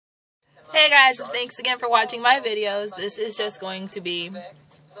guys, and thanks again for watching my videos. This is just going to be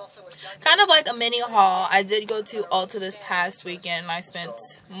kind of like a mini haul. I did go to Ulta this past weekend. I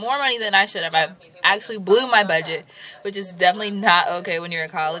spent more money than I should have. I actually blew my budget, which is definitely not okay when you're a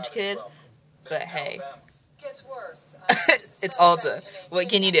college kid. But hey, it's Ulta. What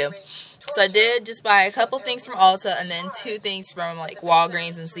can you do? So I did just buy a couple things from Ulta and then 2 things from like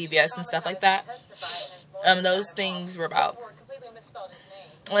Walgreens and CVS and stuff like that. Those things were about,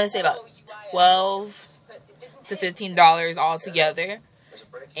 I want to say about $12 to $15 all together.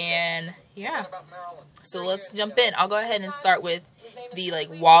 And yeah, so let's jump in. I'll go ahead and start with the like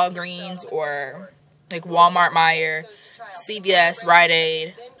Walgreens or like Walmart, Meijer, CVS, Rite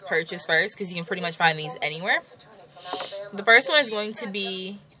Aid purchase first, because you can pretty much find these anywhere. The first one is going to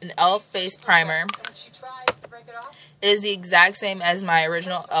be an e.l.f. face primer. It is the exact same as my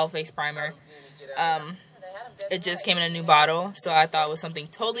original e.l.f. face primer. It just came in a new bottle, so I thought it was something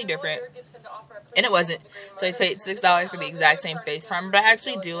totally different, and it wasn't. So I paid $6 for the exact same face primer, but I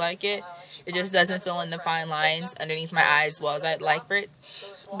actually do like it. It just doesn't fill in the fine lines underneath my eyes as well as I'd like for it,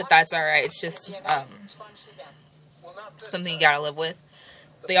 but that's alright. It's just something you gotta live with.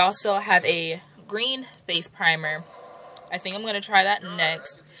 They also have a green face primer. I think I'm going to try that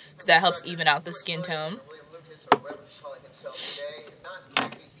next, because that helps even out the skin tone.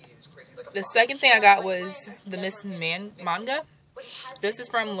 The second thing I got was the Miss Manga. This is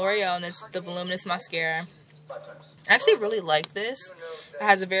from L'Oreal, and it's the Voluminous Mascara. I actually really like this. It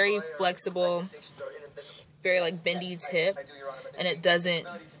has a very flexible, very like bendy tip, and it doesn't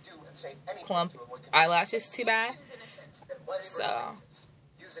clump eyelashes too bad. So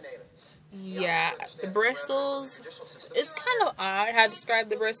yeah, the bristles, it's kind of odd how to describe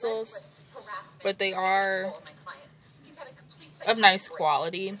the bristles, but they are of nice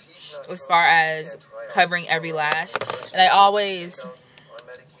quality as far as covering every lash. And I always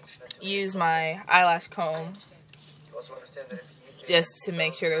use my eyelash comb just to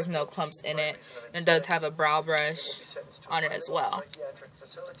make sure there's no clumps in it. And it does have a brow brush on it as well.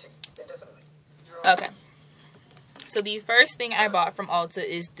 Okay. So the first thing I bought from Ulta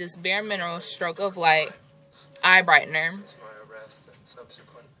is this Bare Minerals Stroke of Light Eye Brightener.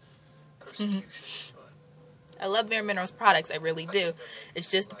 I love Bare Minerals products, I really do. It's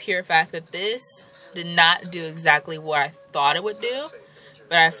just the pure fact that this did not do exactly what I thought it would do,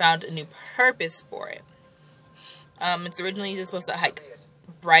 but I found a new purpose for it. It's originally just supposed to like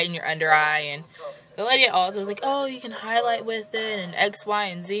brighten your under eye, and the lady at Ulta was like, oh, you can highlight with it and X, Y,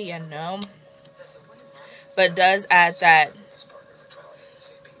 and Z. Yeah, no. But it does add that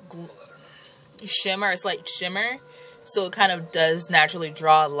shimmer, a slight shimmer, so it kind of does naturally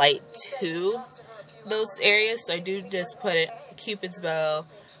draw light to those areas. So I do just put it, Cupid's bow,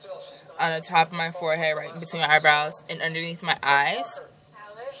 on the top of my forehead, right in between my eyebrows, and underneath my eyes.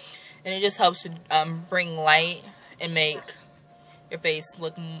 And it just helps to bring light and make your face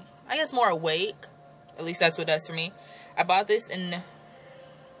look, I guess, more awake. At least that's what it does for me. I bought this in,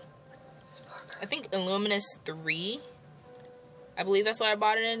 I think, Illuminous 3. I believe that's what I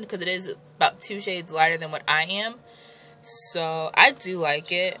bought it in, because it is about 2 shades lighter than what I am. So I do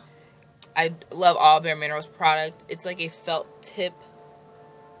like it. I love all Bare Minerals product. It's like a felt tip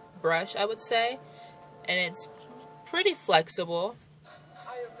brush, I would say, and it's pretty flexible.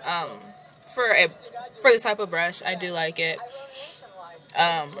 For this type of brush, I do like it.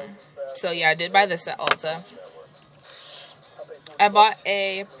 So yeah, I did buy this at Ulta. I bought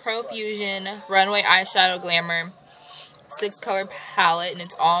a Profusion Runway Eyeshadow Glamour 6-color palette, and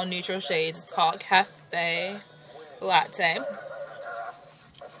it's all neutral shades. It's called Cafe Latte.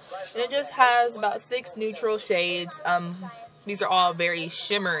 And it just has about 6 neutral shades. These are all very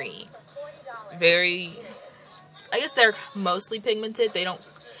shimmery. Very, I guess they're mostly pigmented. It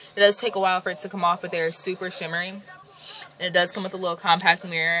does take a while for it to come off, but they're super shimmery. And it does come with a little compact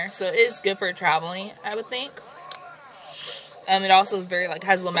mirror, so it is good for traveling, I would think. It also is very, like,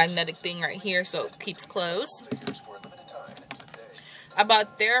 has a little magnetic thing right here, so it keeps closed. I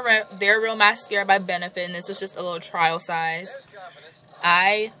bought their Real Mascara by Benefit, and this was just a little trial size.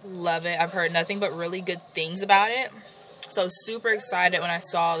 I love it. I've heard nothing but really good things about it. So I was super excited when I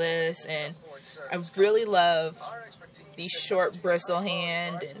saw this, and I really love the short bristle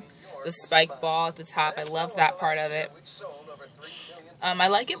hand and the spike ball at the top. I love that part of it. I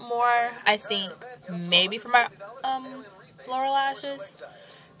like it more, I think, maybe for my lower lashes.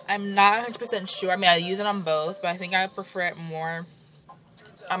 I'm not 100% sure. I mean, I use it on both, but I think I prefer it more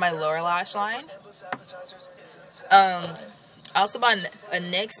on my lower lash line. I also bought a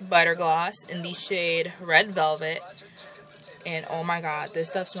NYX Butter Gloss in the shade Red Velvet. And oh my god, this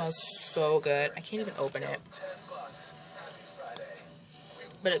stuff smells so good. I can't even open it.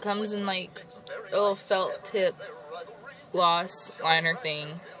 But it comes in like a little felt tip gloss liner thing.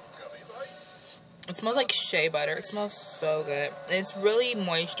 It smells like shea butter. It smells so good. It's really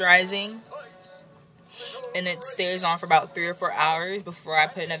moisturizing. And it stays on for about 3 or 4 hours before I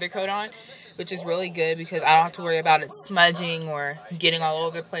put another coat on, which is really good because I don't have to worry about it smudging or getting all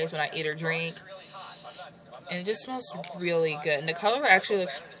over the place when I eat or drink. And it just smells really good. And the color actually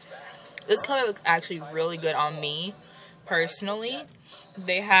looks, this color looks actually really good on me, personally.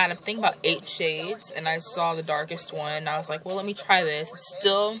 They had, I think, about 8 shades, and I saw the darkest one, and I was like, well, let me try this. It's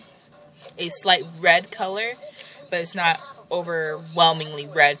still a slight red color, but it's not overwhelmingly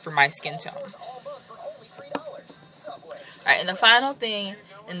red for my skin tone. Alright, and the final thing,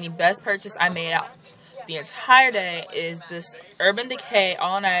 and the best purchase I made out the entire day, is this Urban Decay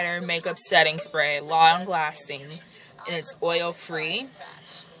All Nighter Makeup Setting Spray, long lasting, and it's oil free.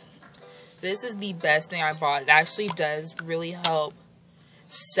 This is the best thing I bought. It actually does really help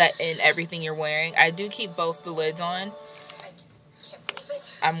set in everything you're wearing. I do keep both the lids on.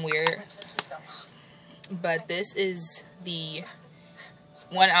 I'm weird. But this is the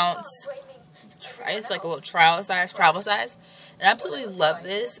 1 ounce, it's like a little travel size. And I absolutely love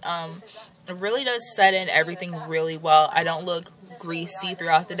this. It really does set in everything really well. I don't look greasy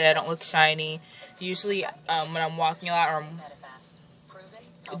throughout the day. I don't look shiny. Usually when I'm walking a lot or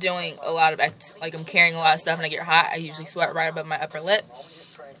I'm doing a lot of, like I'm carrying a lot of stuff and I get hot, I usually sweat right above my upper lip.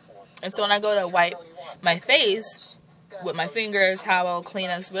 And so when I go to wipe my face with my fingers, towel,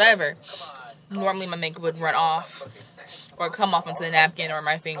 Kleenex, whatever, normally my makeup would run off or come off onto the napkin or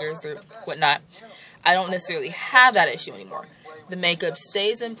my fingers or whatnot. I don't necessarily have that issue anymore. The makeup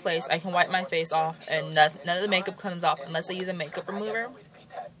stays in place. I can wipe my face off and none of the makeup comes off unless I use a makeup remover.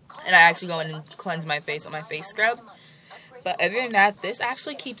 And I actually go in and cleanse my face with my face scrub. But other than that, this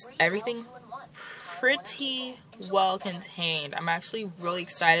actually keeps everything pretty well contained. I'm actually really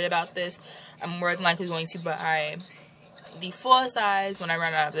excited about this. I'm more than likely going to buy the full size when I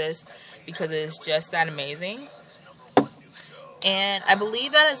run out of this because it is just that amazing. And I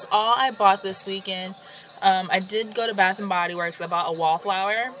believe that is all I bought this weekend. I did go to Bath & Body Works. I bought a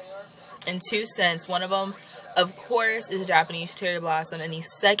wallflower in 2 cents. One of them, of course, is Japanese cherry blossom, and the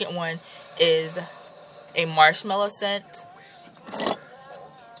second one is a marshmallow scent.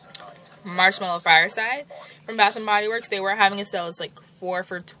 Marshmallow Fireside from Bath & Body Works. They were having a sale. It's like 4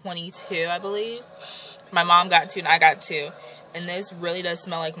 for $22, I believe. My mom got 2 and I got 2. And this really does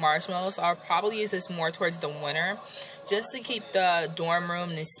smell like marshmallows. So I'll probably use this more towards the winter, just to keep the dorm room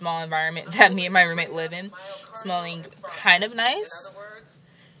and the small environment that me and my roommate live in smelling kind of nice.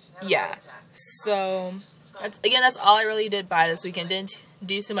 Yeah. So that's all I really did buy this weekend. Didn't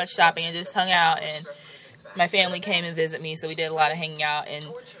do so much shopping. I just hung out, and my family came and visited me, so we did a lot of hanging out and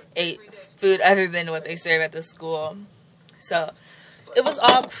ate food other than what they serve at the school. So it was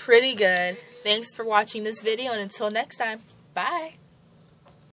all pretty good. Thanks for watching this video, and until next time, bye.